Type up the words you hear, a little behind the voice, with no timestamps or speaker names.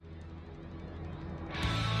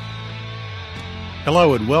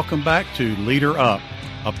Hello and welcome back to Leader Up,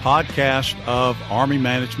 a podcast of Army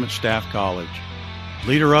Management Staff College.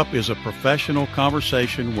 Leader Up is a professional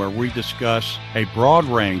conversation where we discuss a broad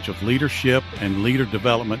range of leadership and leader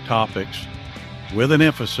development topics with an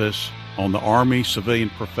emphasis on the Army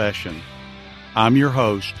civilian profession. I'm your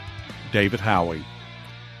host, David Howie.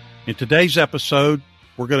 In today's episode,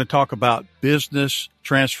 we're going to talk about business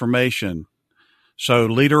transformation. So,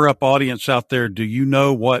 Leader Up audience out there, do you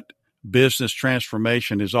know what business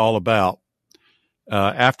transformation is all about?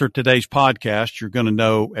 After today's podcast, you're going to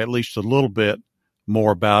know at least a little bit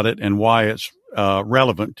more about it and why it's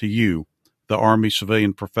relevant to you, the Army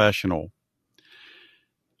civilian professional.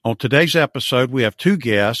 On today's episode, we have two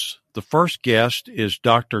guests. The first guest is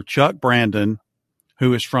Dr. Chuck Brandon,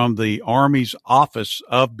 who is from the Army's Office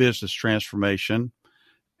of Business Transformation.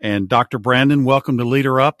 And Dr. Brandon, welcome to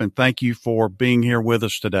Leader Up, and thank you for being here with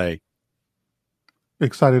us today.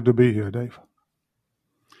 Excited to be here, Dave.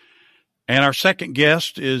 And our second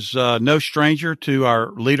guest is no stranger to our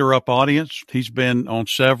Leader Up audience. He's been on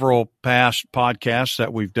several past podcasts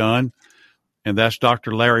that we've done, and that's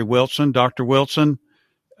Dr. Larry Wilson. Dr. Wilson,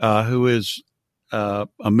 who is a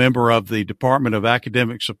member of the Department of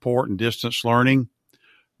Academic Support and Distance Learning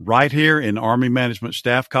right here in Army Management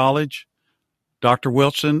Staff College. Dr.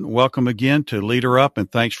 Wilson, welcome again to Leader Up,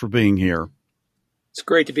 and thanks for being here. It's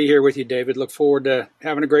great to be here with you, David. Look forward to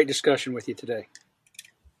having a great discussion with you today.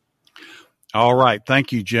 All right.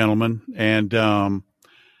 Thank you, gentlemen. And I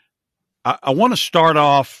want to start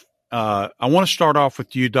off.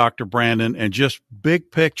 With you, Dr. Brandon, and just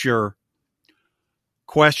big picture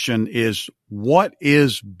question is, what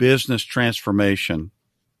is business transformation?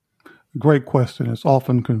 Great question. It's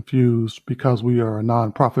often confused because we are a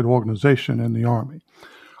nonprofit organization in the Army.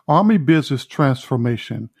 Army business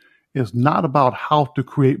transformation is not about how to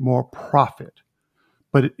create more profit,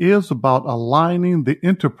 but it is about aligning the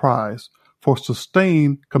enterprise for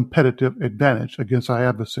sustained competitive advantage against our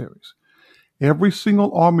adversaries. Every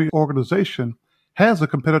single Army organization has a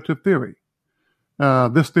competitive theory.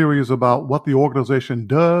 This theory is about what the organization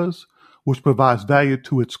does, which provides value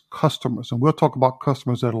to its customers. And we'll talk about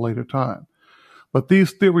customers at a later time. But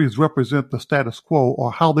these theories represent the status quo,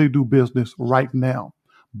 or how they do business right now.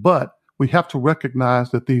 But we have to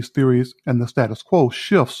recognize that these theories and the status quo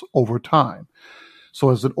shifts over time.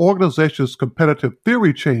 So as an organization's competitive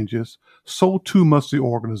theory changes, so too must the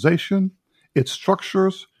organization, its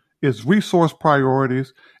structures, its resource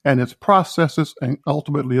priorities, and its processes, and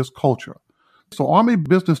ultimately its culture. So Army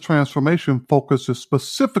business transformation focuses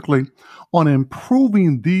specifically on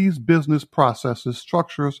improving these business processes,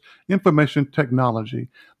 structures, information technology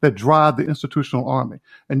that drive the institutional Army.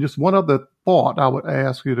 And just one other thought I would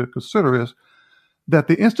ask you to consider is that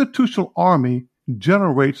the institutional Army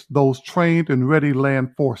generates those trained and ready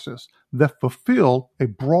land forces that fulfill a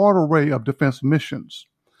broad array of defense missions.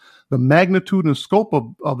 The magnitude and scope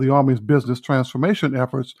of the Army's business transformation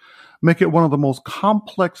efforts make it one of the most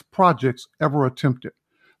complex projects ever attempted.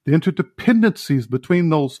 The interdependencies between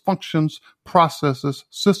those functions, processes,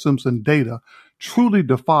 systems, and data truly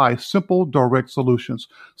defy simple, direct solutions.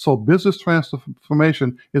 So business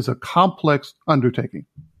transformation is a complex undertaking.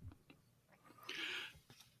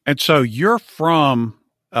 And so you're from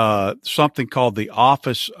something called the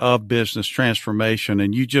Office of Business Transformation,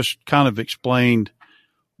 and you just kind of explained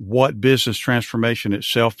what business transformation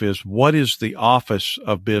itself is. What is the Office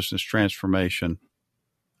of Business Transformation?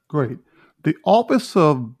 Great. The Office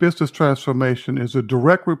of Business Transformation is a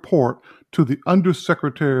direct report to the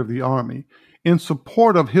Undersecretary of the Army in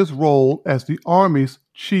support of his role as the Army's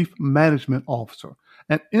Chief Management Officer.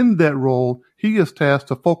 And in that role, he is tasked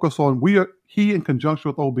to focus on, he in conjunction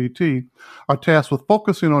with OBT, are tasked with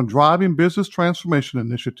focusing on driving business transformation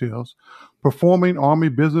initiatives, performing Army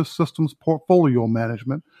business systems portfolio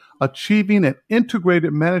management, achieving an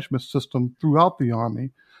integrated management system throughout the Army,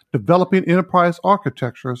 developing enterprise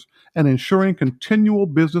architectures, and ensuring continual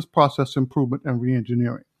business process improvement and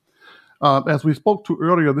reengineering. As we spoke to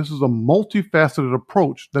earlier, this is a multifaceted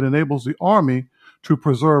approach that enables the Army to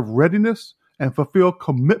preserve readiness and fulfill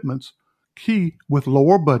commitments key with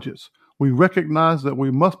lower budgets. We recognize that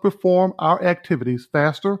we must perform our activities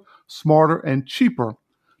faster, smarter, and cheaper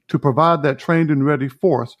to provide that trained and ready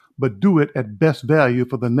force, but do it at best value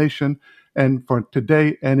for the nation and for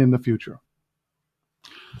today and in the future.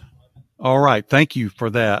 All right. Thank you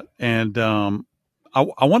for that. And I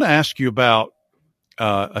want to ask you about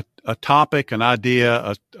a topic, an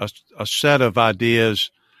idea, a set of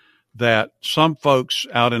ideas that some folks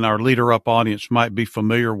out in our Leader Up audience might be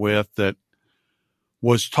familiar with, that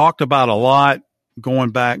was talked about a lot going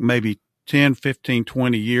back maybe 10, 15,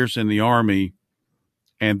 20 years in the Army.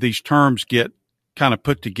 And these terms get kind of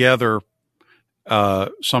put together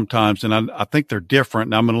sometimes, and I think they're different,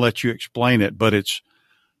 and I'm going to let you explain it, but it's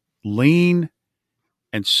Lean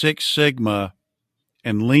and Six Sigma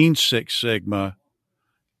and Lean Six Sigma.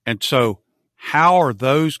 And so how are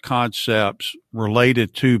those concepts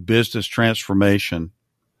related to business transformation?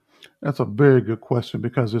 That's a very good question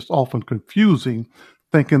because it's often confusing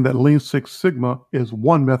thinking that Lean Six Sigma is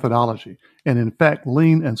one methodology. And in fact,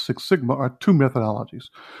 Lean and Six Sigma are two methodologies.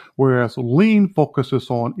 Whereas Lean focuses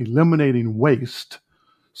on eliminating waste,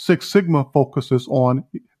 Six Sigma focuses on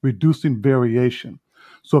reducing variation.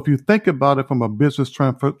 So if you think about it from a business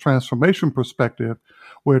transformation perspective,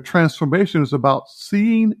 where transformation is about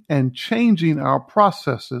seeing and changing our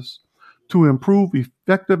processes to improve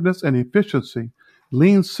effectiveness and efficiency,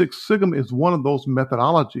 Lean Six Sigma is one of those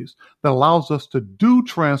methodologies that allows us to do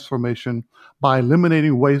transformation by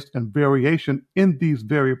eliminating waste and variation in these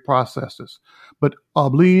very processes. But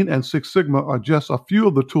Lean and Six Sigma are just a few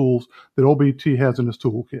of the tools that OBT has in its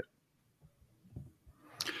toolkit.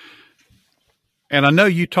 And I know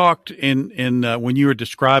you talked in when you were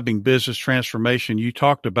describing business transformation, you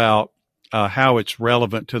talked about how it's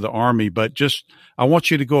relevant to the Army, but just I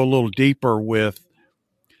want you to go a little deeper with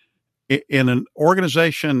in an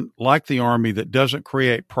organization like the Army that doesn't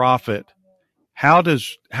create profit. How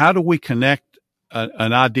do we connect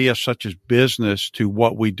an idea such as business to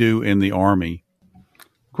what we do in the Army?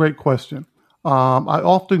 Great question. I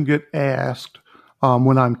often get asked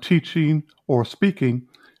when I'm teaching or speaking,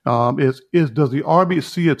 does the Army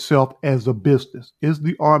see itself as a business? Is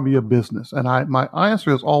the Army a business? And my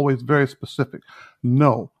answer is always very specific.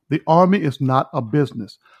 No, the Army is not a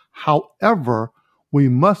business. However, we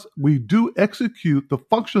do execute the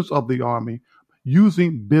functions of the Army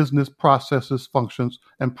using business processes, functions,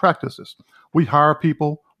 and practices. We hire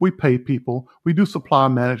people, we pay people, we do supply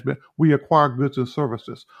management, we acquire goods and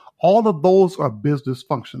services. All of those are business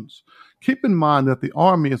functions. Keep in mind that the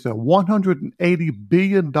Army is a $180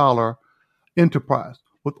 billion enterprise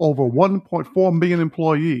with over 1.4 million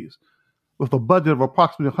employees with a budget of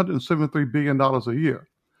approximately $173 billion a year.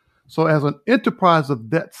 So as an enterprise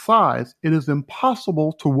of that size, it is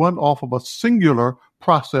impossible to run off of a singular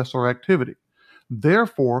process or activity.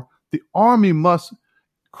 Therefore, the Army must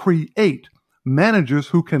create managers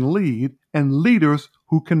who can lead and leaders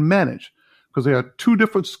who can manage, because there are two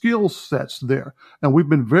different skill sets there. And we've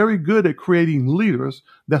been very good at creating leaders.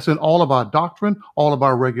 That's in all of our doctrine, all of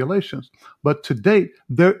our regulations. But to date,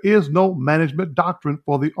 there is no management doctrine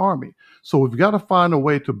for the Army. So we've got to find a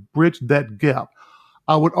way to bridge that gap.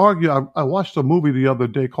 I would argue, I watched a movie the other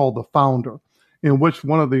day called The Founder, in which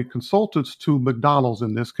one of the consultants to McDonald's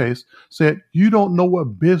in this case said, you don't know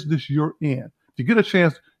what business you're in. If you get a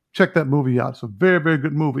chance, check that movie out. It's a very, very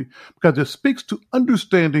good movie because it speaks to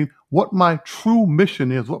understanding what my true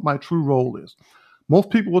mission is, what my true role is. Most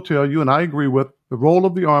people will tell you, and I agree with, the role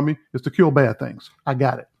of the Army is to kill bad things. I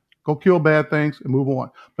got it. Go kill bad things and move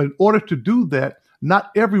on. But in order to do that,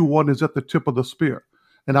 not everyone is at the tip of the spear.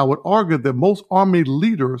 And I would argue that most Army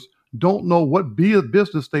leaders don't know what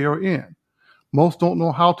business they are in. Most don't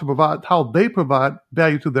know how they provide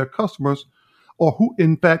value to their customers or who,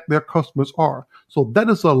 in fact, their customers are. So that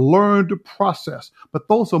is a learned process. But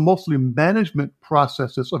those are mostly management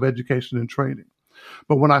processes of education and training.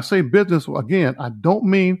 But when I say business, again, I don't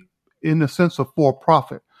mean in the sense of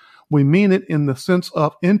for-profit. We mean it in the sense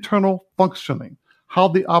of internal functioning, how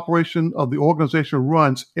the operation of the organization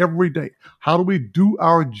runs every day. How do we do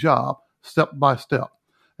our job step by step?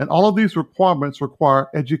 And all of these requirements require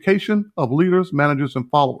education of leaders, managers, and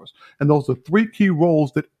followers. And those are three key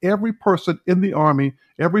roles that every person in the Army,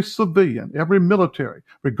 every civilian, every military,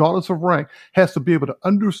 regardless of rank, has to be able to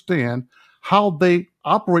understand how they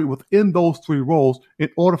operate within those three roles in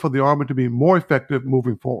order for the Army to be more effective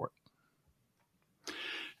moving forward.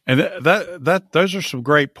 And those are some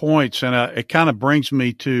great points. And it kind of brings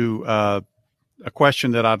me to a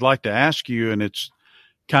question that I'd like to ask you, and it's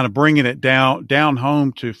kind of bringing it down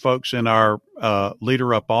home to folks in our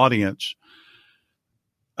Leader Up audience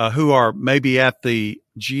who are maybe at the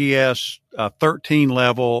GS 13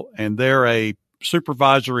 level, and they're a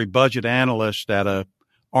supervisory budget analyst at a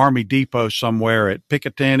Army depot somewhere at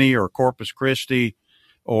Picatinny or Corpus Christi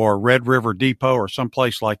or Red River Depot or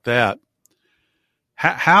someplace like that.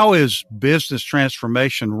 How is business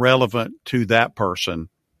transformation relevant to that person?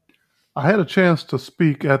 I had a chance to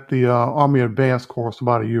speak at the Army Advanced course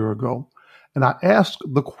about a year ago, and I asked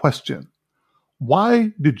the question,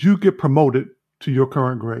 why did you get promoted to your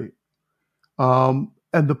current grade? And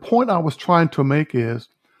the point I was trying to make is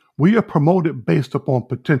we are promoted based upon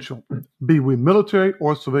potential, be we military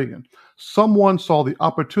or civilian. Someone saw the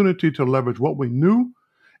opportunity to leverage what we knew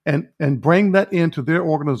and bring that into their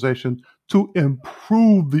organization to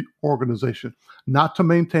improve the organization, not to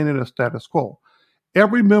maintain it as status quo.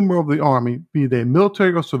 Every member of the Army, be they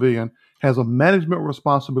military or civilian, has a management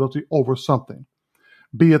responsibility over something,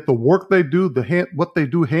 be it the work they do, what they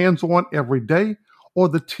do hands-on every day, or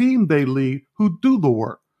the team they lead who do the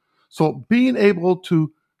work. So being able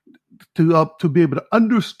to be able to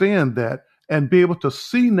understand that and be able to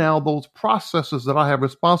see now those processes that I have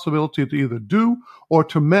responsibility to either do or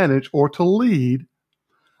to manage or to lead,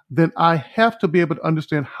 then I have to be able to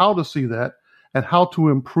understand how to see that and how to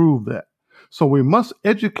improve that. So we must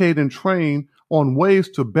educate and train on ways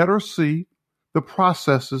to better see the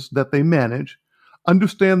processes that they manage,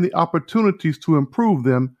 understand the opportunities to improve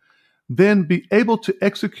them, then be able to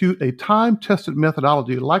execute a time-tested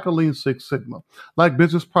methodology like a Lean Six Sigma, like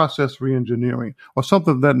business process reengineering, or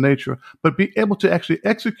something of that nature, but be able to actually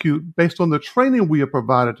execute based on the training we have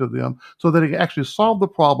provided to them so that they can actually solve the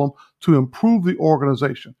problem to improve the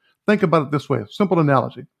organization. Think about it this way, a simple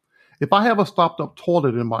analogy. If I have a stopped-up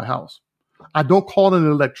toilet in my house, I don't call an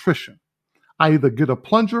electrician. I either get a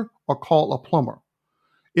plunger or call a plumber.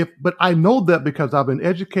 But I know that because I've been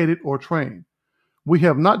educated or trained. We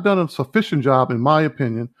have not done a sufficient job, in my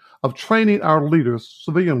opinion, of training our leaders,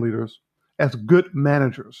 civilian leaders, as good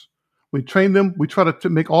managers. We train them, we try to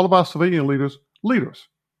make all of our civilian leaders leaders.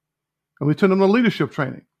 And we send them to leadership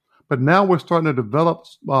training. But now we're starting to develop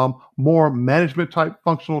more management type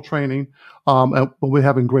functional training, and we're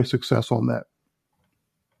having great success on that.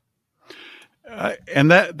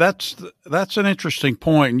 And that's an interesting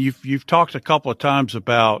point. And you've talked a couple of times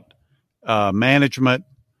about management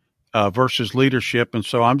versus leadership, and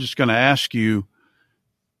so I'm just going to ask you: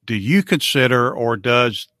 do you consider, or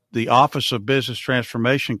does the Office of Business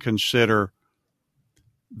Transformation consider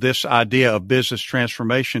this idea of business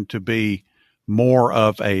transformation to be more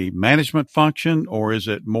of a management function, or is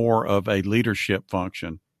it more of a leadership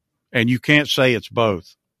function? And you can't say it's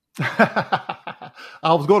both. I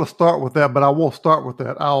was going to start with that, but I won't start with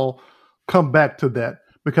that. I'll come back to that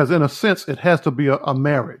because in a sense, it has to be a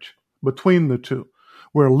marriage between the two,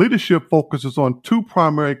 where leadership focuses on two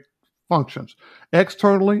primary functions,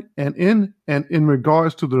 externally and in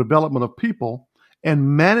regards to the development of people,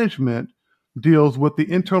 and management deals with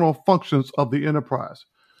the internal functions of the enterprise.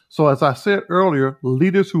 So as I said earlier,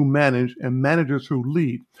 leaders who manage and managers who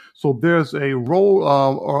lead. So there's a role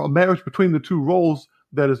or a marriage between the two roles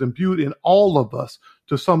that is imbued in all of us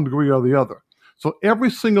to some degree or the other. So every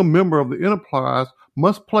single member of the enterprise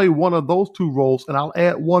must play one of those two roles, and I'll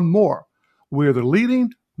add one more. We're either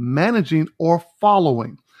leading, managing, or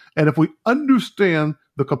following. And if we understand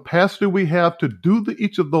the capacity we have to do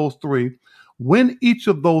each of those three, when each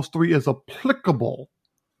of those three is applicable,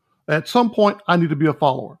 at some point, I need to be a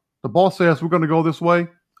follower. The boss says, we're going to go this way.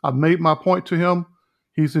 I've made my point to him.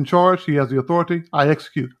 He's in charge. He has the authority. I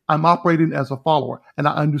execute. I'm operating as a follower, and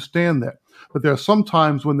I understand that. But there are some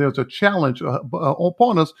times when there's a challenge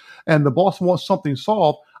upon us and the boss wants something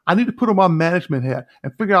solved. I need to put on my management hat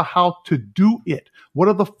and figure out how to do it. What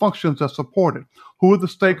are the functions that support it? Who are the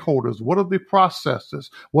stakeholders? What are the processes?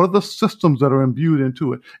 What are the systems that are imbued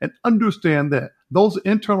into it? And understand that those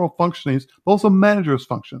internal functionings, those are managers'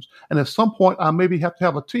 functions. And at some point, I maybe have to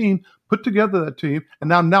have a team, put together that team,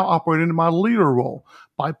 and I'm now operating in my leader role.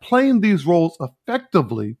 By playing these roles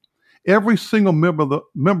effectively, every single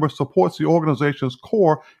member supports the organization's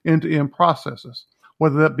core end-to-end processes,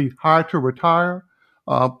 whether that be hire to retire,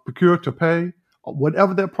 procure to pay,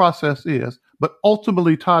 whatever that process is, but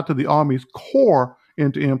ultimately tied to the Army's core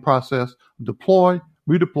end-to-end process: deploy,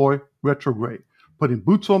 redeploy, retrograde, putting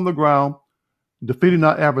boots on the ground, defeating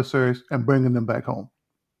our adversaries, and bringing them back home.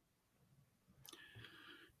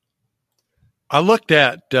 I looked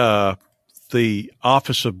at the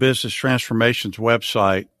Office of Business Transformation's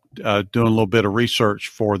website, doing a little bit of research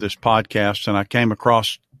for this podcast, and I came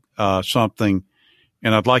across something,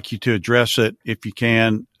 and I'd like you to address it if you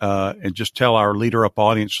can, and just tell our Leader Up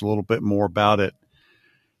audience a little bit more about it.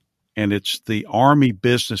 And it's the Army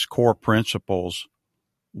Business Core Principles.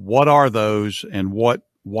 What are those, and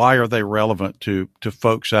why are they relevant to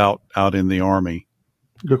folks out in the Army?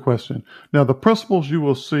 Good question. Now, the principles you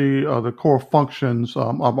will see are the core functions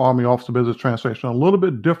of Army Office of Business Transformation, a little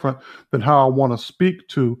bit different than how I want to speak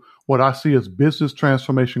to what I see as business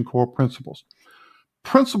transformation core principles.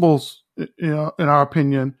 Principles, in our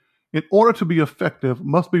opinion, in order to be effective,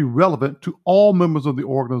 must be relevant to all members of the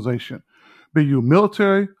organization, be you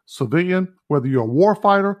military, civilian, whether you're a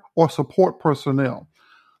warfighter or support personnel.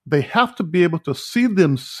 They have to be able to see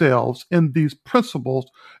themselves in these principles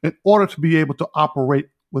in order to be able to operate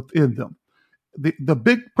within them. the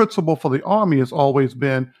big principle for the Army has always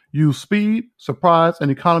been use speed, surprise, and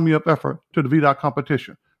economy of effort to defeat our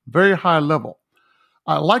competition. Very high level.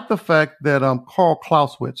 I like the fact that Karl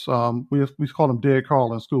Clausewitz, we call him Dead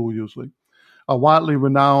Carl in school usually, a widely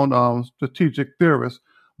renowned strategic theorist,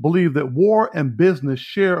 believed that war and business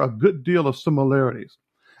share a good deal of similarities,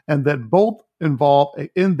 and that both involve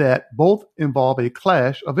a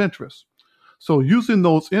clash of interests. So using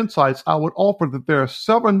those insights, I would offer that there are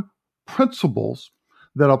 7 principles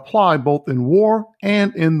that apply both in war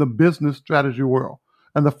and in the business strategy world.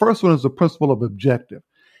 And the first one is the principle of objective.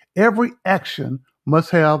 Every action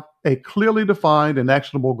must have a clearly defined and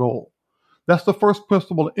actionable goal. That's the first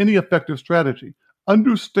principle of any effective strategy.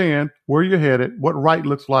 Understand where you're headed, what right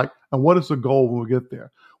looks like, and what is the goal when we get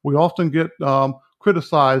there. We often get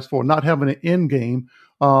criticized for not having an end game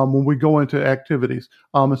when we go into activities.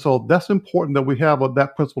 And so that's important that we have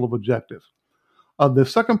that principle of objective. The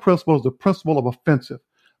second principle is the principle of offensive.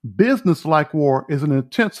 Business, like war, is an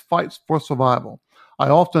intense fight for survival. I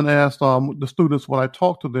often ask the students when I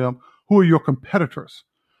talk to them, who are your competitors?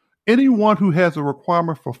 Anyone who has a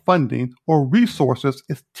requirement for funding or resources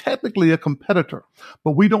is technically a competitor,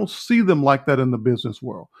 but we don't see them like that in the business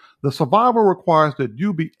world. The survival requires that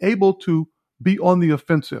you be able to be on the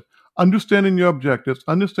offensive, understanding your objectives,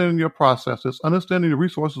 understanding your processes, understanding the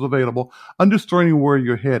resources available, understanding where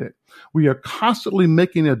you're headed. We are constantly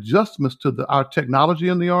making adjustments to our technology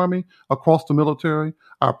in the Army, across the military,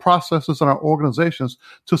 our processes and our organizations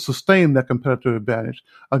to sustain that competitive advantage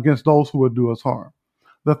against those who would do us harm.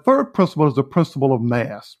 The third principle is the principle of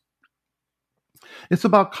mass. It's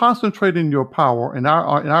about concentrating your power, in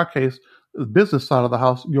our case, the business side of the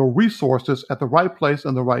house, your resources at the right place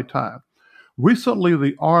and the right time. Recently,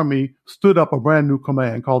 the Army stood up a brand new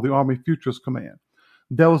command called the Army Futures Command.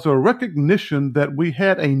 There was a recognition that we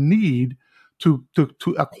had a need to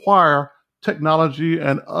acquire technology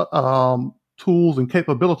and tools and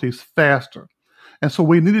capabilities faster. And so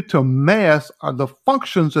we needed to mass the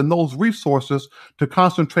functions and those resources to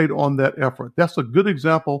concentrate on that effort. That's a good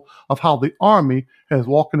example of how the Army has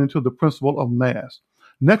walked into the principle of mass.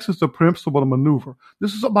 Next is the principle of maneuver.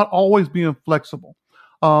 This is about always being flexible.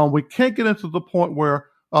 We can't get into the point where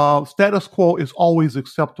status quo is always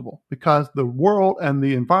acceptable, because the world and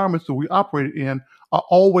the environments that we operate in are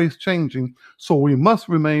always changing. So we must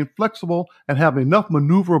remain flexible and have enough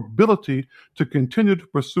maneuverability to continue to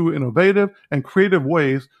pursue innovative and creative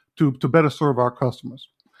ways to better serve our customers.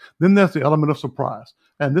 Then there's the element of surprise.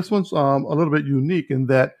 And this one's a little bit unique in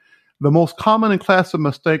that the most common and classic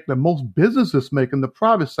mistake that most businesses make in the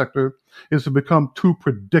private sector is to become too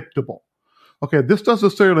predictable. Okay, this doesn't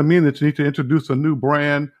necessarily mean that you need to introduce a new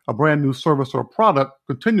brand, a brand new service or product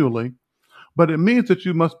continually, but it means that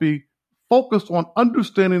you must be focused on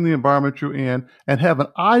understanding the environment you're in and have an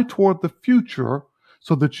eye toward the future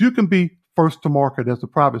so that you can be first to market, as the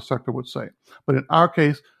private sector would say. But in our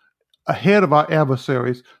case, ahead of our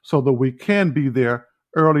adversaries so that we can be there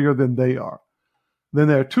earlier than they are. Then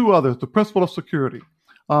there are 2 others, the principle of security.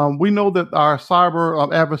 We know that our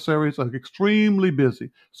cyber adversaries are extremely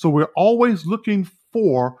busy. So we're always looking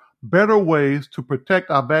for better ways to protect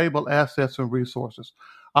our valuable assets and resources.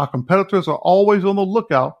 Our competitors are always on the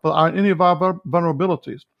lookout for any of our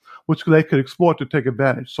vulnerabilities, which they could exploit to take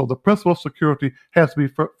advantage. So the principle of security has to be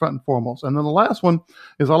front and foremost. And then the last one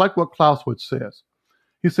is, I like what Clausewitz says.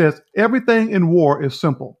 He says, everything in war is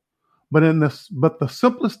simple, but the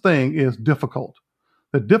simplest thing is difficult.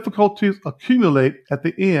 The difficulties accumulate at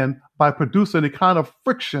the end by producing a kind of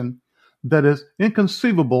friction that is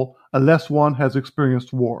inconceivable unless one has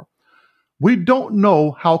experienced war. We don't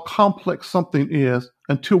know how complex something is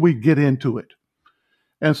until we get into it.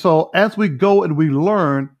 And so as we go and we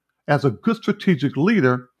learn, as a good strategic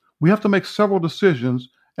leader, we have to make several decisions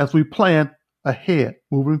as we plan ahead,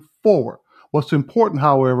 moving forward. What's important,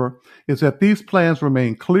 however, is that these plans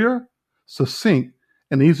remain clear, succinct,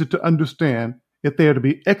 and easy to understand if they are to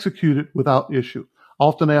be executed without issue. I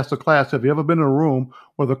often ask the class, have you ever been in a room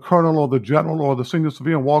where the colonel or the general or the senior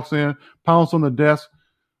civilian walks in, pounds on the desk,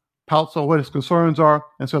 pouts on what his concerns are,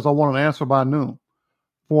 and says, I want an answer by noon,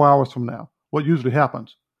 4 hours from now? What usually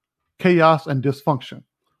happens? Chaos and dysfunction.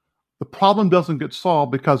 The problem doesn't get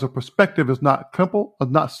solved because the perspective is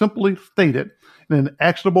not simply stated in an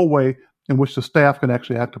actionable way in which the staff can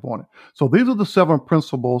actually act upon it. So these are the 7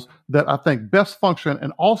 principles that I think best function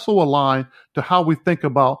and also align to how we think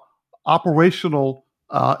about operational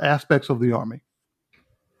aspects of the Army.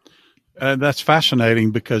 That's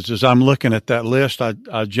fascinating, because as I'm looking at that list,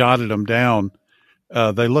 I jotted them down.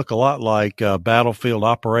 They look a lot like battlefield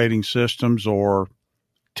operating systems or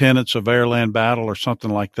tenets of air-land battle or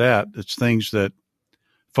something like that. It's things that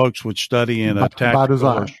folks would study in a tactical. By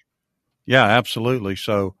design. Yeah, absolutely.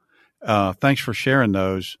 So thanks for sharing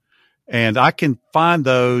those. And I can find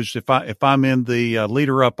those if I'm in the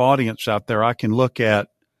Leader Up audience out there. I can look at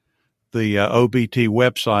the OBT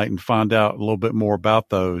website and find out a little bit more about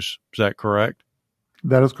those. Is that correct?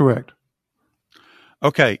 That is correct.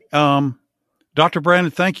 Okay. Dr.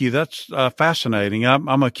 Brandon, thank you. That's fascinating. I'm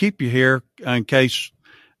going to keep you here in case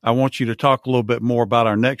I want you to talk a little bit more about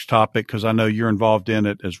our next topic, because I know you're involved in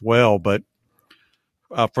it as well. But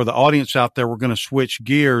for the audience out there, we're going to switch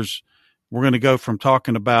gears. We're going to go from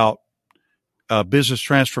talking about business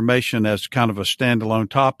transformation as kind of a standalone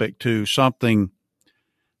topic to something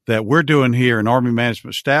that we're doing here in Army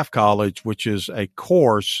Management Staff College, which is a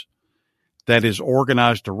course that is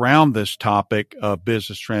organized around this topic of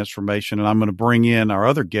business transformation. And I'm going to bring in our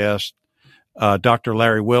other guest, Dr.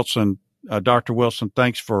 Larry Wilson. Dr. Wilson,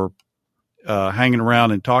 thanks for hanging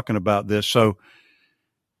around and talking about this. So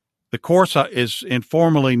the course is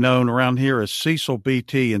informally known around here as Cecil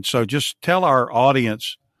BT. And so just tell our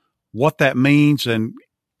audience what that means and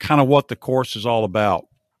kind of what the course is all about.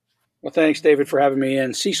 Well, thanks, David, for having me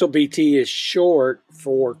in. Cecil BT is short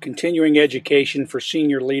for Continuing Education for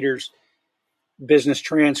Senior Leaders Business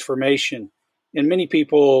Transformation. And many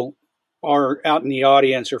people are out in the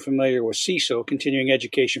audience are familiar with CESO, Continuing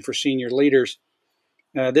Education for Senior Leaders.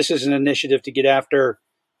 This is an initiative to get after,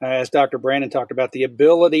 as Dr. Brandon talked about, the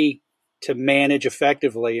ability to manage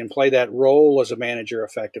effectively and play that role as a manager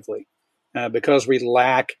effectively. Because we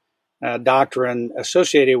lack doctrine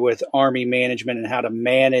associated with Army management and how to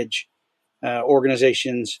manage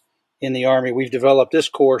organizations in the Army, we've developed this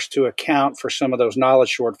course to account for some of those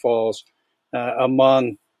knowledge shortfalls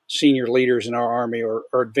among senior leaders in our Army or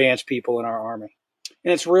advanced people in our Army.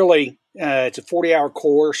 And it's really, it's a 40-hour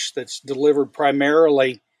course that's delivered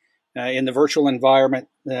primarily in the virtual environment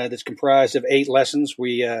that's comprised of 8 lessons.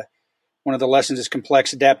 One of the lessons is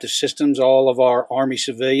complex adaptive systems. All of our Army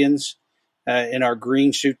civilians and our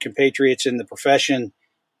green suit compatriots in the profession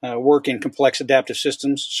work in complex adaptive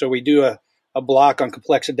systems. So we do a block on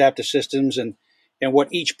complex adaptive systems and what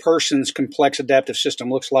each person's complex adaptive system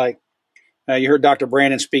looks like. You heard Dr.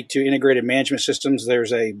 Brandon speak to integrated management systems.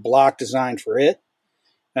 There's a block designed for it.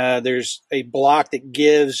 There's a block that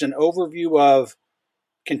gives an overview of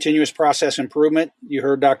continuous process improvement. You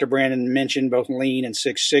heard Dr. Brandon mention both Lean and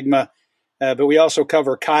Six Sigma, but we also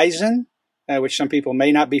cover Kaizen, which some people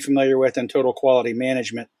may not be familiar with, and total quality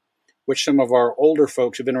management, which some of our older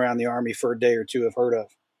folks who've been around the Army for a day or two have heard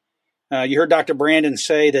of. You heard Dr. Brandon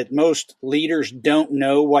say that most leaders don't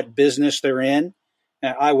know what business they're in.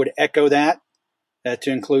 I would echo that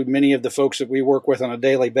to include many of the folks that we work with on a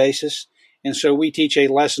daily basis. And so we teach a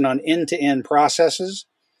lesson on end-to-end processes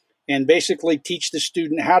and basically teach the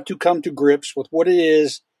student how to come to grips with what it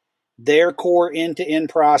is their core end-to-end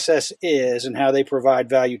process is and how they provide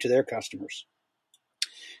value to their customers.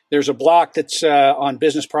 There's a block that's on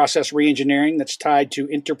business process reengineering that's tied to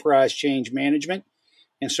enterprise change management.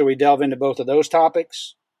 And so we delve into both of those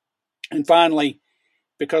topics. And finally,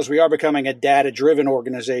 because we are becoming a data-driven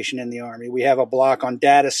organization in the Army, we have a block on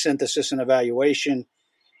data synthesis and evaluation,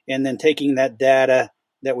 and then taking that data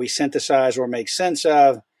that we synthesize or make sense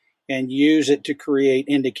of and use it to create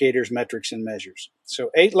indicators, metrics, and measures.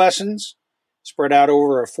 So 8 lessons spread out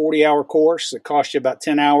over a 40-hour course that costs you about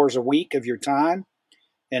 10 hours a week of your time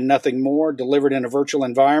and nothing more, delivered in a virtual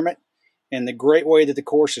environment. And the great way that the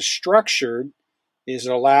course is structured is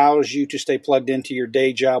it allows you to stay plugged into your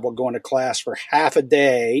day job while going to class for half a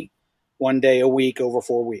day, 1 day a week over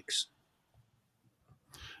 4 weeks.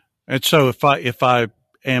 And so if I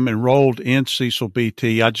am enrolled in Cecil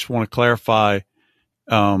BT, I just want to clarify,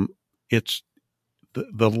 it's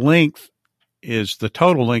the length is the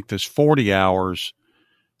total length is 40 hours,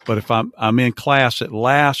 but if I'm in class, it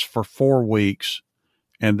lasts for 4 weeks,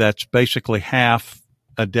 and that's basically half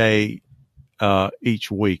a day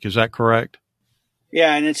each week. Is that correct?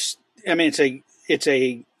 Yeah, and it's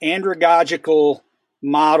a andragogical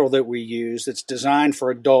model that we use that's designed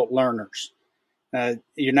for adult learners.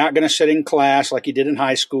 You're not going to sit in class like you did in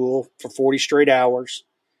high school for 40 straight hours.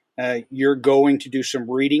 You're going to do some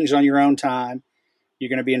readings on your own time. You're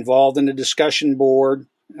going to be involved in the discussion board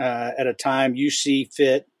at a time you see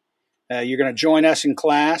fit. You're going to join us in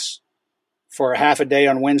class for a half a day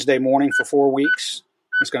on Wednesday morning for 4 weeks.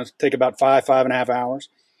 It's going to take about 5.5 hours.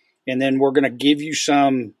 And then we're going to give you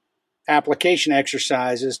some application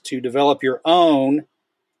exercises to develop your own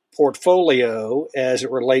portfolio as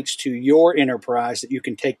it relates to your enterprise that you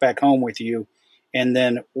can take back home with you and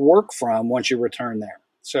then work from once you return there.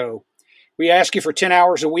 So we ask you for 10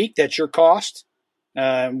 hours a week. That's your cost.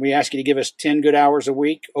 We ask you to give us 10 good hours a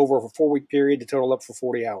week over a 4-week period to total up for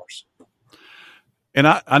 40 hours. And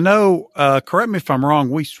I know, correct me if I'm wrong,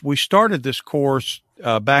 we started this course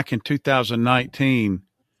back in 2019,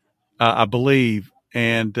 I believe,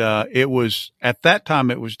 and it was at that time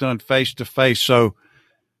it was done face to face. So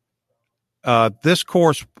this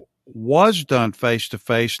course was done face to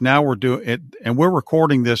face. Now we're doing it, and we're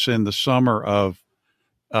recording this in the summer of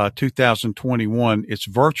 2021. It's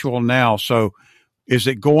virtual now. So is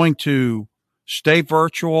it going to stay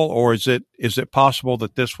virtual, or is it possible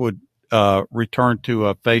that this would return to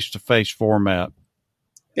a face-to-face format?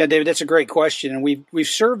 Yeah, David, that's a great question. And we've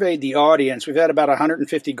surveyed the audience. We've had about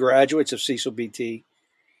 150 graduates of Cecil BT,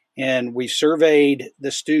 and we've surveyed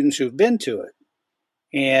the students who've been to it.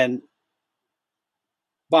 And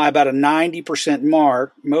by about a 90%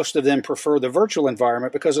 mark, most of them prefer the virtual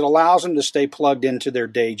environment because it allows them to stay plugged into their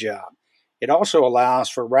day job. It also allows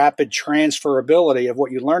for rapid transferability of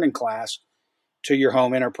what you learn in class to your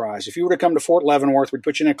home enterprise. If you were to come to Fort Leavenworth, we'd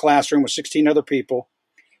put you in a classroom with 16 other people.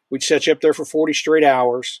 We'd set you up there for 40 straight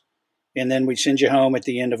hours, and then we'd send you home at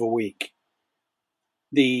the end of a week.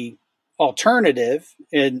 The alternative,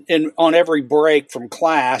 and on every break from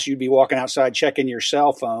class, you'd be walking outside checking your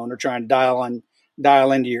cell phone or trying to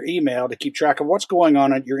dial into your email to keep track of what's going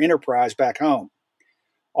on at your enterprise back home.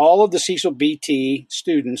 All of the Cecil BT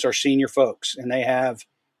students are senior folks, and they have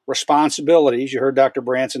responsibilities. You heard Dr.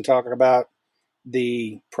 Branson talking about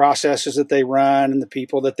the processes that they run and the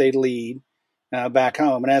people that they lead back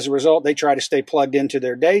home. And as a result, they try to stay plugged into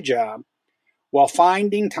their day job while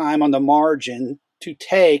finding time on the margin to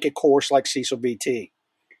take a course like Cecil BT.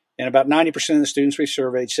 And about 90% of the students we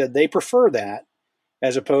surveyed said they prefer that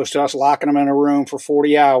as opposed to us locking them in a room for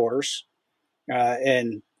 40 hours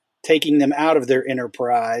and taking them out of their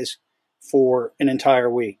enterprise for an entire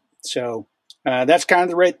week. So that's kind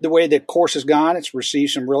of the way the course has gone. It's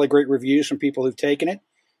received some really great reviews from people who've taken it.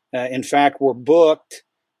 In fact, we're booked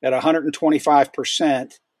at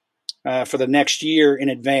 125% for the next year in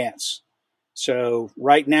advance. So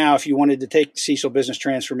right now, if you wanted to take Cecil Business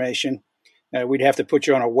Transformation, we'd have to put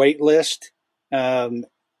you on a wait list,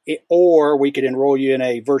 or we could enroll you in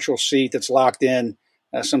a virtual seat that's locked in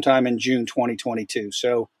sometime in June 2022.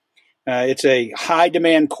 So it's a high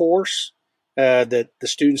demand course that the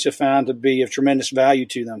students have found to be of tremendous value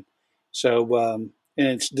to them. So, and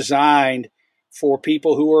it's designed for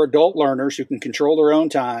people who are adult learners who can control their own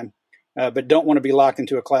time, but don't want to be locked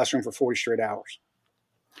into a classroom for 40 straight hours.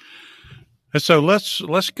 And so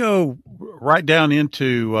let's go right down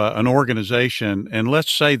into an organization, and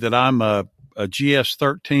let's say that I'm a GS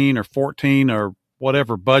 13 or 14 or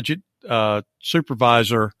whatever budget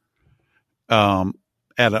supervisor at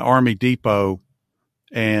an Army depot,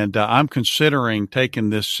 and I'm considering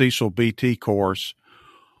taking this Cecil BT course.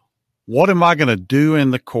 What am I going to do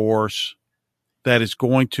in the course that is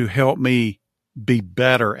going to help me be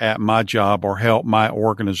better at my job or help my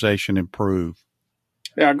organization improve?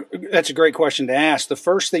 Yeah, that's a great question to ask. The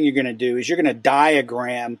first thing you're going to do is you're going to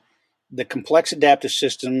diagram the complex adaptive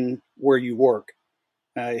system where you work.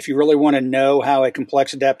 If you really want to know how a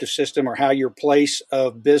complex adaptive system or how your place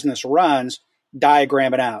of business runs,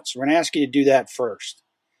 diagram it out. So we're going to ask you to do that first.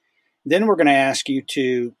 Then we're going to ask you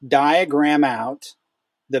to diagram out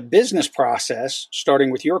the business process,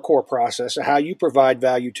 starting with your core process of how you provide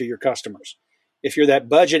value to your customers. If you're that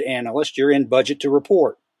budget analyst, you're in budget to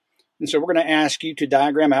report. And so we're going to ask you to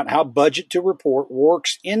diagram out how budget to report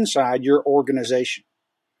works inside your organization.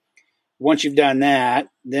 Once you've done that,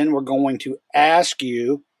 then we're going to ask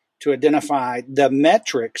you to identify the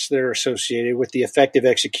metrics that are associated with the effective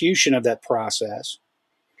execution of that process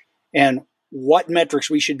and what metrics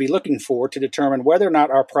we should be looking for to determine whether or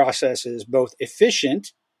not our process is both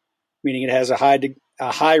efficient, meaning it has a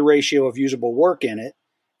high ratio of usable work in it,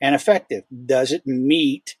 and effective. Does it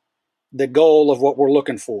meet the goal of what we're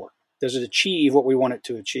looking for? Does it achieve what we want it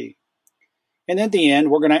to achieve? And then at the end,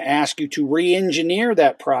 we're going to ask you to re-engineer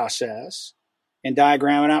that process and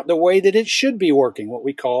diagram it out the way that it should be working, what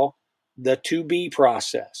we call the to-be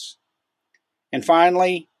process. And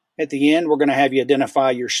finally, at the end, we're going to have you identify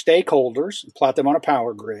your stakeholders, plot them on a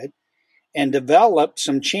power grid, and develop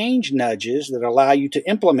some change nudges that allow you to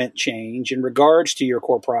implement change in regards to your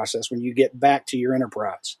core process when you get back to your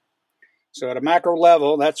enterprise. So at a macro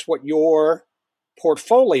level, that's what your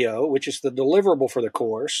portfolio, which is the deliverable for the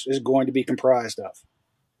course, is going to be comprised of.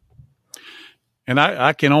 And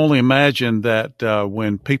I can only imagine that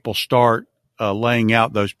when people start laying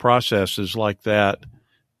out those processes like that,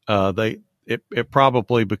 it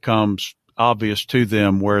probably becomes obvious to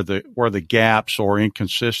them where the gaps or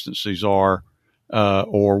inconsistencies are,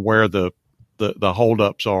 or where the the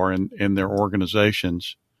holdups are in their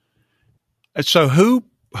organizations. And so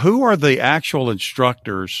who are the actual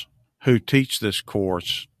instructors who teach this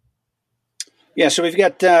course? Yeah, so we've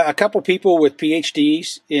got a couple people with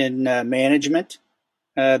PhDs in management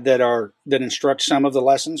that instruct some of the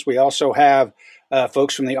lessons. We also have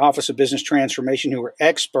folks from the Office of Business Transformation who are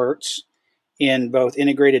experts in both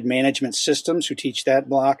integrated management systems who teach that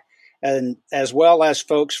block, and as well as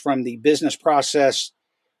folks from the Business Process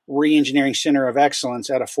Reengineering Center of Excellence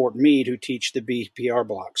out of Fort Meade who teach the BPR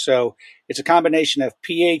block. So it's a combination of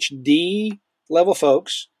PhD level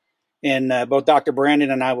folks, and both Dr.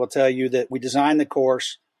 Brandon and I will tell you that we designed the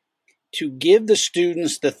course to give the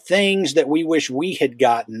students the things that we wish we had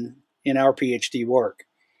gotten in our PhD work.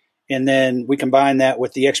 And then we combine that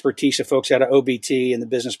with the expertise of folks out of OBT and the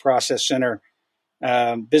Business Process Center,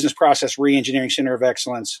 Business Process Reengineering Center of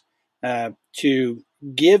Excellence, to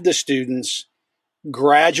give the students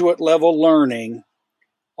graduate level learning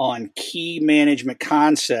on key management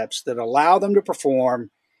concepts that allow them to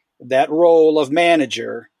perform that role of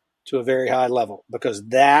manager to a very high level, because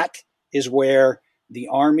that is where the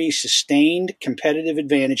Army's sustained competitive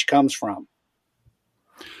advantage comes from.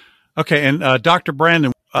 Okay, and Dr.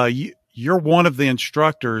 Brandon, you're one of the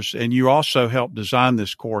instructors, and you also helped design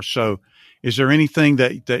this course. So is there anything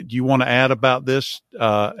that you want to add about this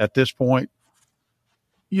at this point?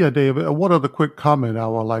 Yeah, David, one other quick comment I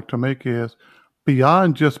would like to make is,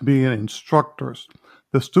 beyond just being instructors,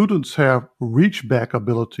 the students have reach back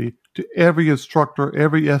ability to every instructor,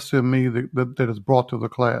 every SME that is brought to the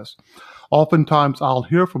class. Oftentimes, I'll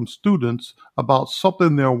hear from students about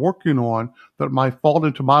something they're working on that might fall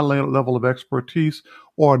into my level of expertise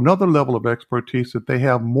or another level of expertise that they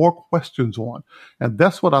have more questions on. And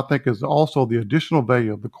that's what I think is also the additional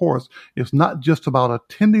value of the course. It's not just about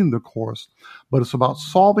attending the course, but it's about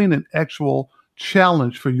solving an actual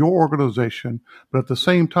challenge for your organization. But at the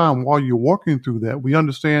same time, while you're working through that, we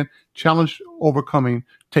understand challenge overcoming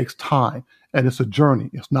takes time, and it's a journey.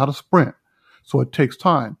 It's not a sprint. So it takes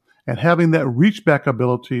time. And having that reach back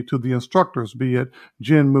ability to the instructors, be it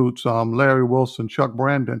Jen Moots, Larry Wilson, Chuck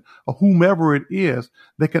Brandon, or whomever it is,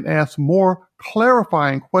 they can ask more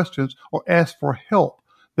clarifying questions or ask for help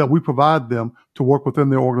that we provide them to work within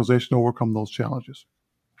their organization to overcome those challenges.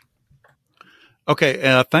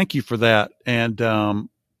 Okay, thank you for that. And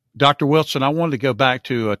Dr. Wilson, I wanted to go back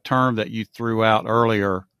to a term that you threw out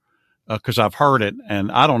earlier because I've heard it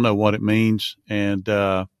and I don't know what it means. And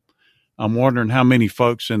I'm wondering how many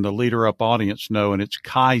folks in the Leader Up audience know, and it's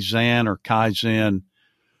Kaizen or Kaizen.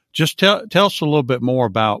 Just tell us a little bit more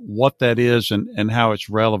about what that is and how it's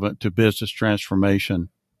relevant to business transformation.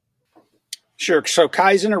 Sure. So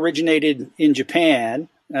Kaizen originated in Japan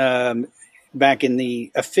back in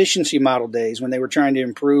the efficiency model days when they were trying to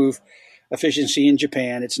improve efficiency in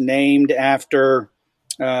Japan. It's named after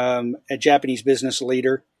a Japanese business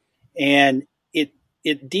leader, and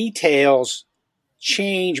it details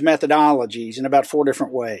change methodologies in about 4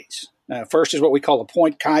 different ways. First is what we call a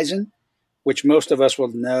point Kaizen, which most of us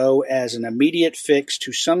will know as an immediate fix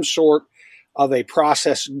to some sort of a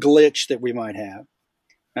process glitch that we might have.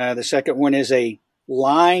 The second one is a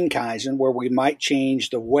line Kaizen, where we might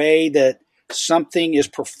change the way that something is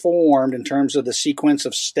performed in terms of the sequence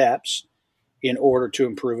of steps in order to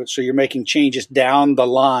improve it. So you're making changes down the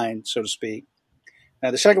line, so to speak.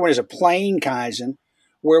 Now, the second one is a plane Kaizen,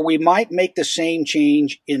 where we might make the same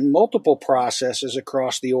change in multiple processes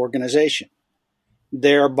across the organization.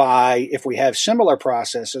 Thereby, if we have similar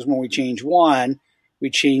processes, when we change one,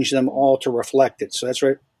 we change them all to reflect it. So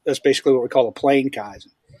that's basically what we call a plane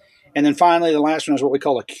Kaizen. And then finally, the last one is what we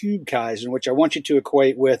call a cube Kaizen, which I want you to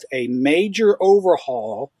equate with a major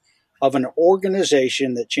overhaul of an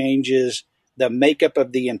organization that changes the makeup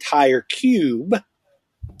of the entire cube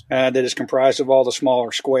that is comprised of all the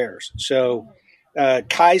smaller squares. So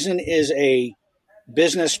Kaizen is a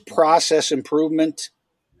business process improvement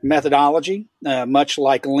methodology, much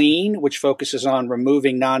like Lean, which focuses on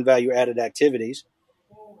removing non-value added activities,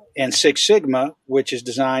 and Six Sigma, which is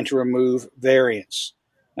designed to remove variance.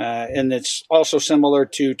 And it's also similar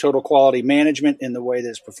to total quality management in the way that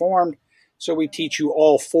it's performed. So we teach you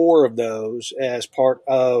all 4 of those as part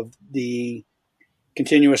of the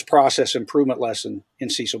continuous process improvement lesson in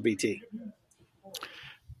Cecil BT.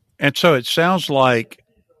 And so it sounds like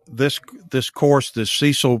this course, this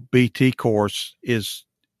Cecil BT course, is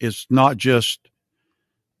not just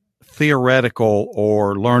theoretical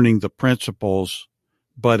or learning the principles,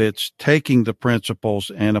 but it's taking the principles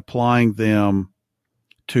and applying them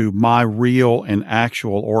to my real and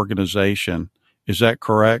actual organization. Is that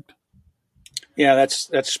correct? Yeah,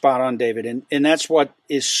 that's spot on, David. And that's what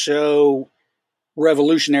is so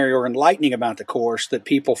revolutionary or enlightening about the course that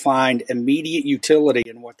people find immediate utility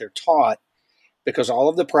in what they're taught, because all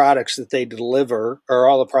of the products that they deliver, or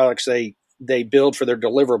all the products they build for their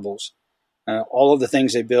deliverables, all of the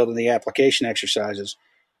things they build in the application exercises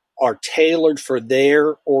are tailored for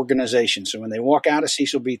their organization. So when they walk out of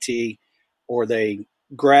Cecil BT or they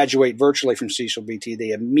graduate virtually from Cecil BT, they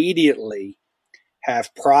immediately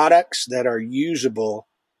have products that are usable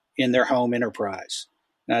in their home enterprise.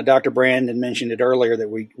 Now, Dr. Brandon mentioned it earlier that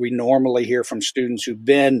we normally hear from students who've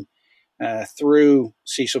been through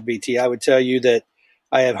Cecil BT. I would tell you that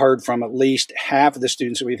I have heard from at least half of the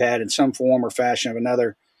students that we've had in some form or fashion of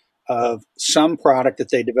another of some product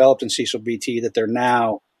that they developed in Cecil BT that they're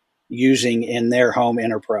now using in their home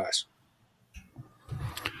enterprise.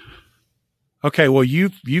 Okay, well,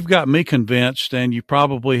 you've got me convinced, and you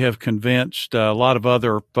probably have convinced a lot of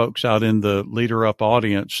other folks out in the Leader Up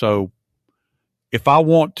audience. So if I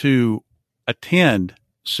want to attend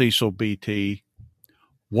Cecil BT,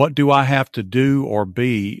 what do I have to do or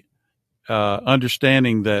be,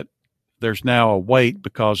 understanding that there's now a wait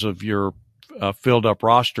because of your filled up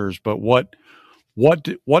rosters, but what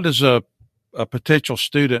does a potential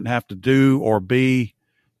student have to do or be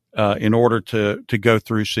in order to go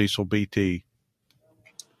through Cecil BT?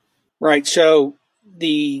 Right. So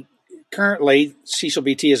currently Cecil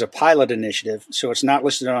BT is a pilot initiative, so it's not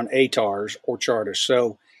listed on ATARS or Charters.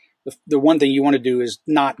 So the one thing you want to do is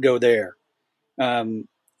not go there.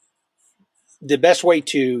 The best way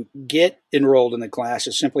to get enrolled in the class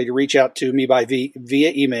is simply to reach out to me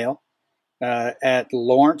via email at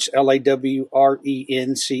Lawrence, Lawrence,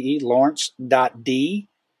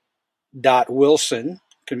 Lawrence.d.wilson,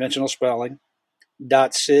 conventional spelling,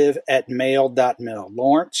 .civ@mail.mil.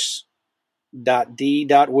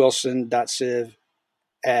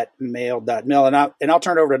 Lawrence.d.wilson.civ@mail.mil. And I'll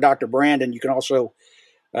turn it over to Dr. Brandon. You can also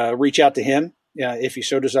reach out to him if you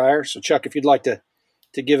so desire. So, Chuck, if you'd like to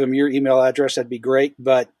give him your email address, that'd be great.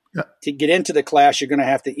 But to get into the class, you're going to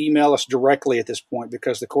have to email us directly at this point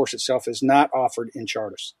because the course itself is not offered in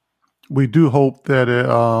Charters. We do hope that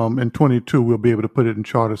in 22 we'll be able to put it in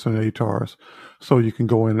Charters and ATARS, so you can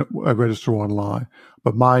go in and register online.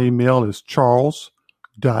 But my email is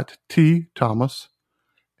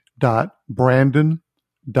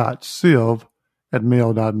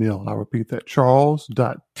charles.t.thomas.brandon.civ@mail.mil. I'll repeat that,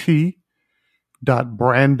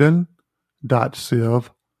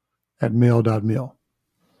 charles.t.brandon.civ@mail.mil.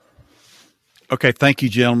 Okay, thank you,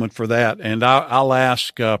 gentlemen, for that. And I'll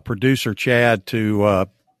ask producer Chad to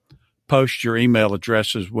post your email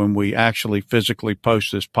addresses when we actually physically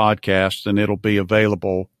post this podcast, and it'll be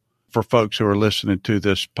available for folks who are listening to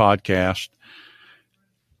this podcast.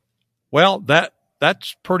 Well,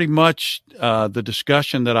 that's pretty much the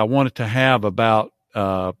discussion that I wanted to have about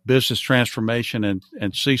business transformation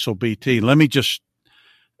and Cecil BT. Let me just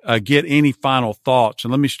get any final thoughts,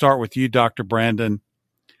 and let me start with you, Dr. Brandon.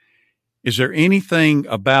 Is there anything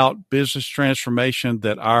about business transformation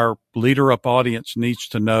that our Leader Up audience needs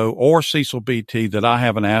to know, or Cecil BT, that I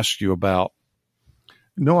haven't asked you about?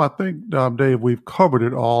 No, I think, Dave, we've covered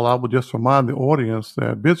it all. I would just remind the audience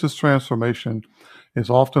that business transformation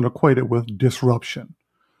is often equated with disruption.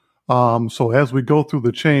 So as we go through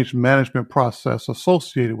the change management process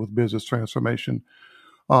associated with business transformation,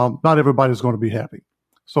 not everybody's going to be happy.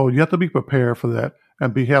 So you have to be prepared for that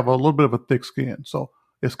and have a little bit of a thick skin. So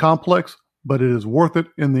it's complex, but it is worth it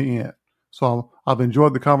in the end. So I've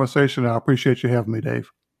enjoyed the conversation, and I appreciate you having me,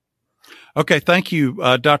 Dave. Okay, thank you,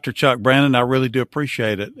 Dr. Chuck Brandon. I really do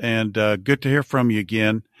appreciate it, and good to hear from you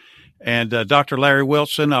again. And Dr. Larry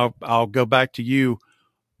Wilson, I'll go back to you.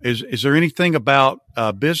 Is there anything about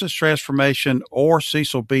business transformation or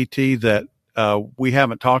Cecil BT that we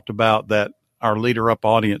haven't talked about that our Leader Up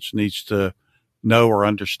audience needs to know or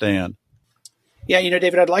understand? Yeah,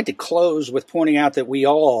 David, I'd like to close with pointing out that we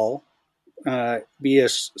all, be a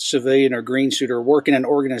civilian or green suit, or work in an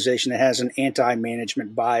organization that has an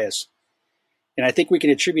anti-management bias. And I think we can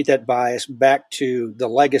attribute that bias back to the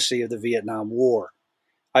legacy of the Vietnam War.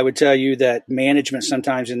 I would tell you that management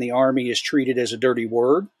sometimes in the Army is treated as a dirty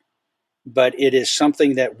word, but it is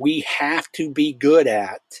something that we have to be good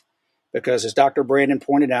at, because as Dr. Brandon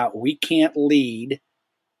pointed out, we can't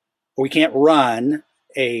run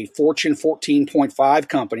a Fortune 14.5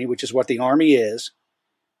 company, which is what the Army is,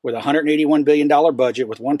 with a $181 billion budget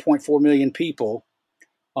with 1.4 million people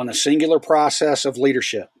on a singular process of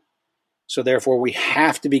leadership. So therefore, we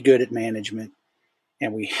have to be good at management,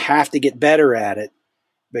 and we have to get better at it,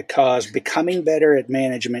 because becoming better at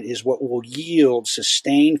management is what will yield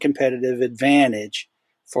sustained competitive advantage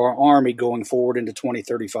for our Army going forward into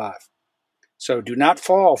 2035. So do not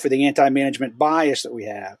fall for the anti-management bias that we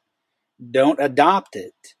have. Don't adopt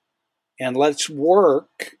it. And let's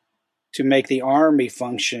work to make the Army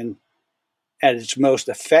function at its most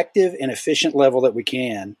effective and efficient level that we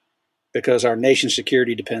can, because our nation's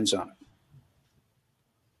security depends on it.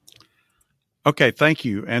 Okay, thank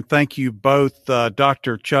you. And thank you both,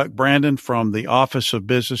 Dr. Chuck Brandon from the Office of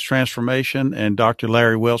Business Transformation and Dr.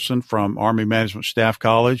 Larry Wilson from Army Management Staff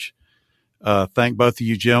College. Thank both of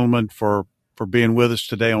you gentlemen for being with us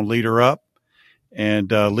today on Leader Up.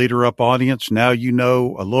 And Leader Up audience, now you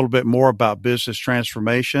know a little bit more about business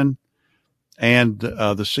transformation and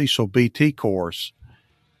the Cecil BT course.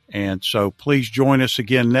 And so please join us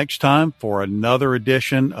again next time for another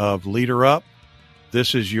edition of Leader Up.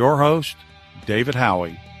 This is your host, David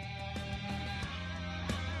Howie.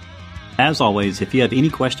 As always, if you have any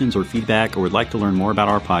questions or feedback or would like to learn more about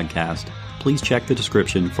our podcast, please check the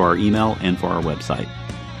description for our email and for our website.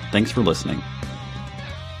 Thanks for listening.